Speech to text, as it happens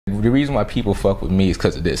the reason why people fuck with me is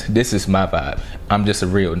because of this. This is my vibe. I'm just a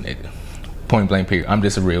real nigga. Point blank period. I'm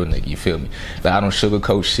just a real nigga, you feel me? Like, I don't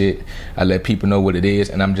sugarcoat shit. I let people know what it is,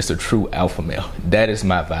 and I'm just a true alpha male. That is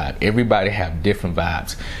my vibe. Everybody have different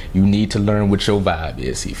vibes. You need to learn what your vibe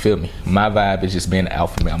is, you feel me? My vibe is just being an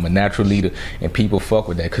alpha male. I'm a natural leader, and people fuck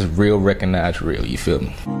with that because real recognize real, you feel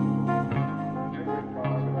me?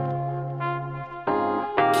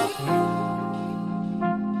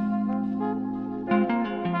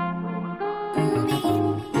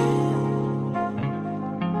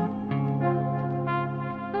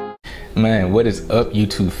 Man, what is up,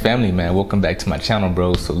 YouTube family, man? Welcome back to my channel,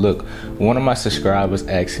 bro. So look, one of my subscribers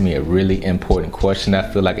asked me a really important question. I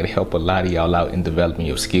feel like it'll help a lot of y'all out in developing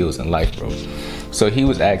your skills in life, bro. So he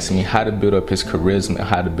was asking me how to build up his charisma and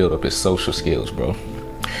how to build up his social skills, bro.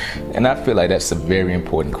 And I feel like that's a very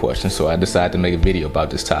important question, so I decided to make a video about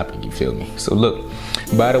this topic, you feel me? So look,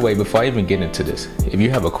 by the way, before I even get into this, if you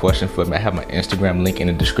have a question for me, I have my Instagram link in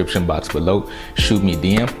the description box below. Shoot me a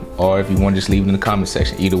DM, or if you want to just leave it in the comment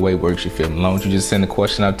section. Either way works, you feel me? As long as you just send a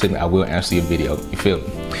question out to me, I will answer your video, you feel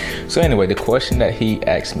me? So anyway, the question that he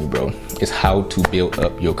asked me, bro, is how to build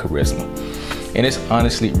up your charisma. And it's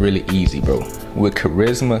honestly really easy, bro. With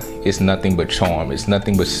charisma, it's nothing but charm. It's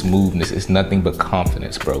nothing but smoothness. It's nothing but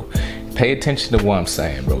confidence, bro. Pay attention to what I'm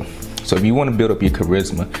saying, bro. So if you want to build up your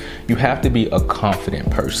charisma, you have to be a confident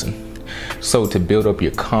person. So to build up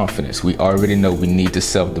your confidence, we already know we need to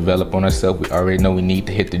self-develop on ourselves. We already know we need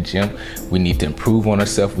to hit the gym. We need to improve on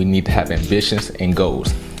ourselves. We need to have ambitions and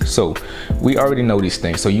goals. So we already know these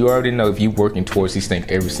things. So you already know if you're working towards these things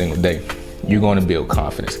every single day, you're going to build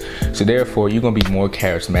confidence. So therefore, you're going to be more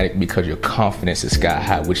charismatic because your confidence is sky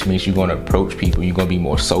high, which means you're going to approach people, you're going to be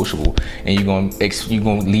more sociable, and you're going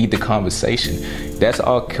to lead the conversation. That's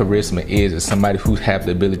all charisma is somebody who have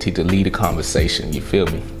the ability to lead a conversation, you feel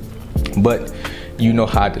me? But you know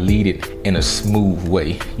how to lead it in a smooth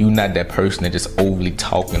way. You're not that person that just overly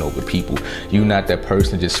talking over people. You're not that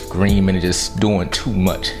person just screaming and just doing too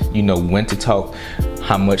much. You know when to talk,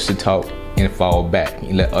 how much to talk, and fall back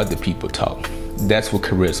and let other people talk. That's what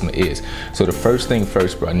charisma is. So the first thing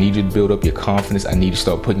first, bro, I need you to build up your confidence. I need you to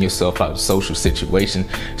start putting yourself out of social situation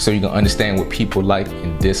so you can understand what people like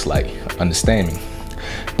and dislike. Understand me?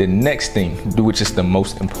 The next thing, which is the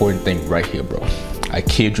most important thing right here, bro. I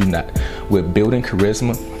kid you not. With building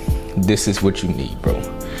charisma, this is what you need, bro.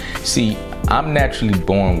 See, I'm naturally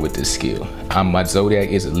born with this skill. My zodiac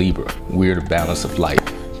is a Libra. We're the balance of life,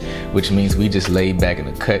 which means we just laid back in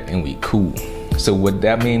the cut and we cool. So what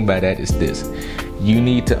that mean by that is this: you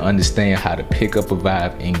need to understand how to pick up a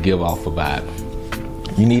vibe and give off a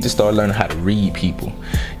vibe. You need to start learning how to read people.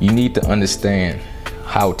 You need to understand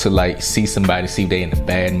how to like see somebody, see if they in a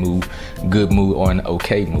bad mood, good mood, or an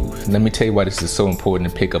okay mood. Let me tell you why this is so important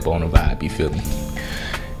to pick up on a vibe, you feel me?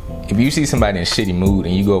 If you see somebody in a shitty mood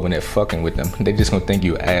and you go over there fucking with them, they just gonna think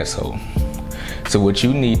you an asshole. So what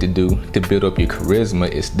you need to do to build up your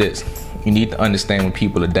charisma is this. You need to understand when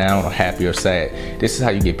people are down or happy or sad. This is how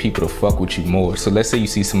you get people to fuck with you more. So let's say you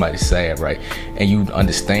see somebody sad, right? And you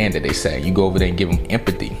understand that they sad. You go over there and give them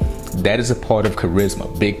empathy. That is a part of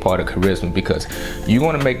charisma, big part of charisma, because you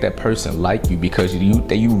want to make that person like you because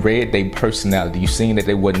you read their personality. You seen that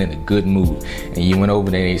they wasn't in a good mood and you went over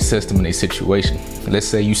there in their system and their situation. Let's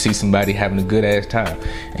say you see somebody having a good ass time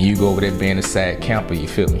and you go over there being a sad camper, you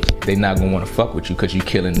feel me? They not gonna want to fuck with you because you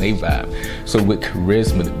killing their vibe. So with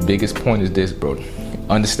charisma, the biggest point is this, bro.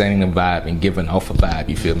 Understanding the vibe and giving off a vibe,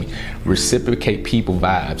 you feel me? Reciprocate people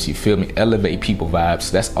vibes, you feel me? Elevate people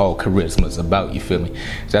vibes. That's all charisma is about, you feel me?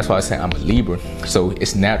 So that's why I say I'm a Libra. So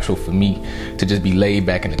it's natural for me to just be laid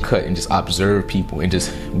back in the cut and just observe people and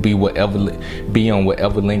just be on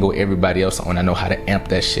whatever lingo everybody else on. I know how to amp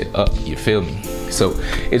that shit up, you feel me? So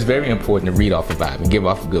it's very important to read off a vibe and give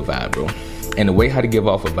off a good vibe, bro. And the way how to give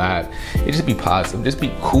off a vibe, it just be positive, just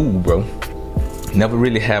be cool, bro. Never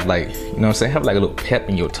really have like, you know what I'm saying, have like a little pep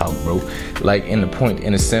in your talk, bro. Like in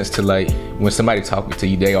a sense to like when somebody talking to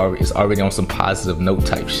you, it's already on some positive note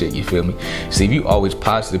type shit, you feel me? See, if you always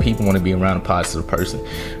positive, people want to be around a positive person.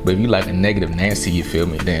 But if you like a negative Nancy, you feel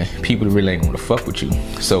me, then people really ain't want to fuck with you.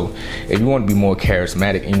 So if you want to be more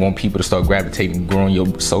charismatic and you want people to start gravitating and growing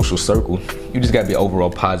your social circle, you just gotta be an overall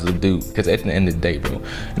positive dude. Because at the end of the day, bro,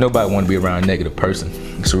 nobody want to be around a negative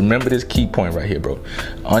person. So remember this key point right here, bro.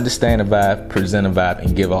 Understand a vibe, present a vibe,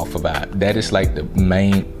 and give off a vibe. That is like the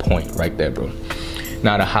main point right there, bro.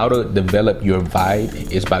 Now, how to develop your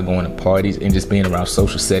vibe is by going to parties and just being around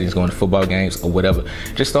social settings, going to football games or whatever.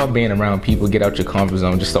 Just start being around people, get out your comfort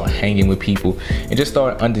zone, just start hanging with people, and just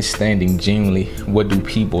start understanding genuinely what do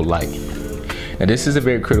people like. Now, this is a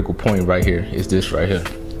very critical point right here, is this right here.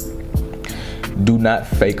 Do not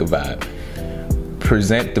fake a vibe.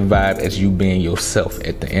 Present the vibe as you being yourself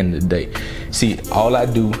at the end of the day. See,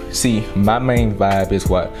 my main vibe is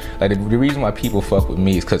what, like the reason why people fuck with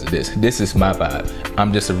me is because of this. This is my vibe.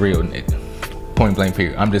 I'm just a real nigga. Point blank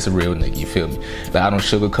period. I'm just a real nigga, you feel me? Like, I don't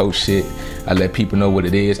sugarcoat shit. I let people know what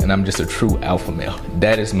it is, and I'm just a true alpha male.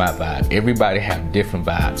 That is my vibe. Everybody have different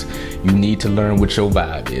vibes. You need to learn what your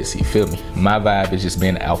vibe is, you feel me? My vibe is just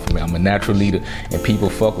being an alpha male. I'm a natural leader, and people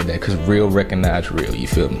fuck with that because real recognize real, you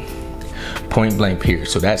feel me? Point blank period.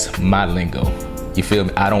 So that's my lingo, you feel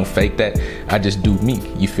me? I don't fake that. I just do me,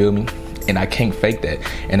 you feel me? And I can't fake that.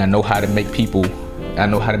 And I know how to make people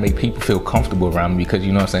feel comfortable around me, because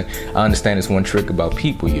you know what I'm saying, I understand this one trick about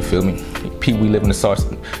people, you feel me? We live in this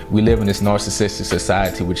narcissistic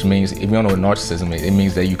society, which means, if you don't know what narcissism is, it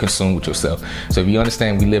means that you consume with yourself. So if you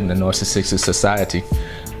understand we live in a narcissistic society,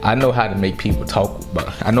 I know how to make people talk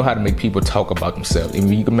about themselves.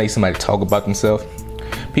 If you can make somebody talk about themselves,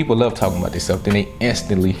 people love talking about themselves, then they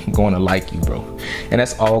instantly going to like you, bro. And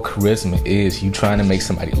that's all charisma is, you trying to make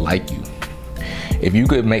somebody like you. If you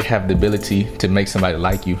could have the ability to make somebody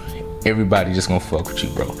like you, everybody just gonna fuck with you,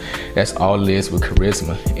 bro. That's all it is with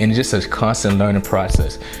charisma. And it's just a constant learning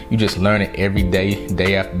process. You just learn it every day,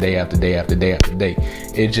 day after day after day after day after day.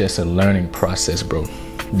 It's just a learning process, bro.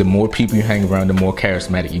 The more people you hang around, the more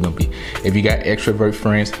charismatic you're gonna be. If you got extrovert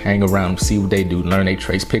friends, hang around them, see what they do, learn their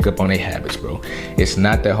traits, pick up on their habits, bro. It's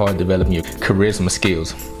not that hard developing your charisma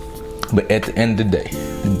skills. But at the end of the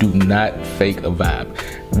day, do not fake a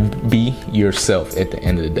vibe. Be yourself at the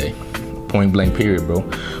end of the day. Point blank period, bro.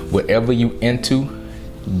 Whatever you into,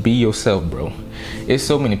 be yourself, bro. It's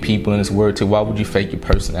so many people in this world too. Why would you fake your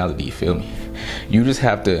personality, you feel me? You just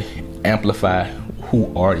have to amplify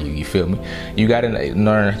who are you feel me? You gotta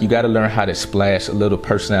learn how to splash a little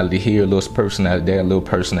personality here, a little personality there, a little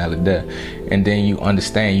personality there. And then you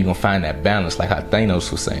understand you're gonna find that balance, like how Thanos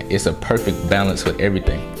was saying. It's a perfect balance with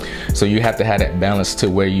everything. So you have to have that balance to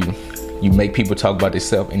where you make people talk about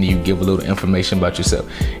themselves, and then you give a little information about yourself.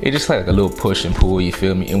 It's just like a little push and pull, you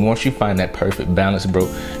feel me? And once you find that perfect balance, bro,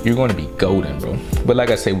 you're going to be golden, bro. But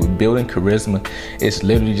like I say, with building charisma, it's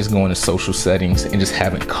literally just going to social settings and just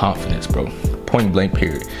having confidence, bro. Point blank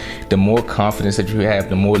period. The more confidence that you have,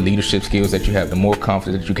 the more leadership skills that you have, the more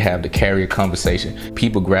confidence that you can have to carry a conversation,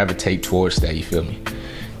 people gravitate towards that, you feel me?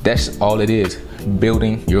 That's all it is,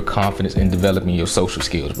 building your confidence and developing your social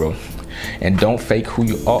skills, bro. And don't fake who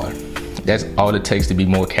you are. That's all it takes to be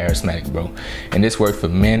more charismatic, bro. And this works for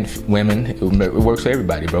men, women, it works for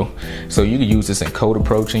everybody, bro. So you can use this in code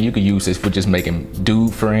approaching, you can use this for just making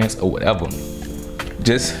dude friends or whatever.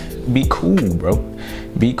 Just be cool, bro.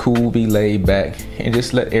 Be cool, be laid back, and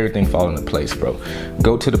just let everything fall into place, bro.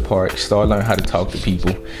 Go to the park, start learning how to talk to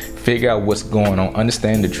people, figure out what's going on,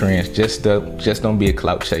 understand the trends, just don't be a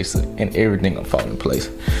clout chaser, and everything will fall in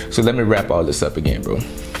place. So let me wrap all this up again, bro.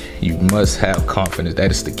 You must have confidence.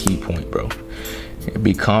 That is the key point, bro.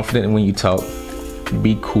 Be confident when you talk.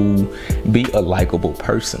 Be cool. Be a likable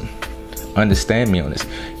person. Understand me on this.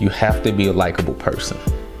 You have to be a likable person.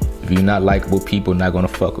 If you're not likable, people are not going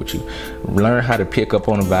to fuck with you. Learn how to pick up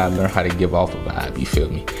on a vibe. Learn how to give off a vibe. You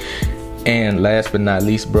feel me? And last but not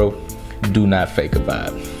least, bro, do not fake a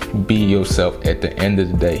vibe. Be yourself at the end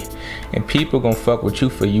of the day. And people gonna fuck with you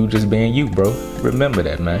for you just being you, bro. Remember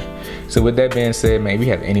that, man. So with that being said, man, if you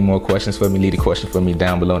have any more questions for me, leave a question for me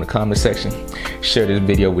down below in the comment section. Share this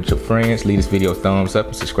video with your friends. Leave this video a thumbs up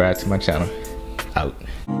and subscribe to my channel. Out.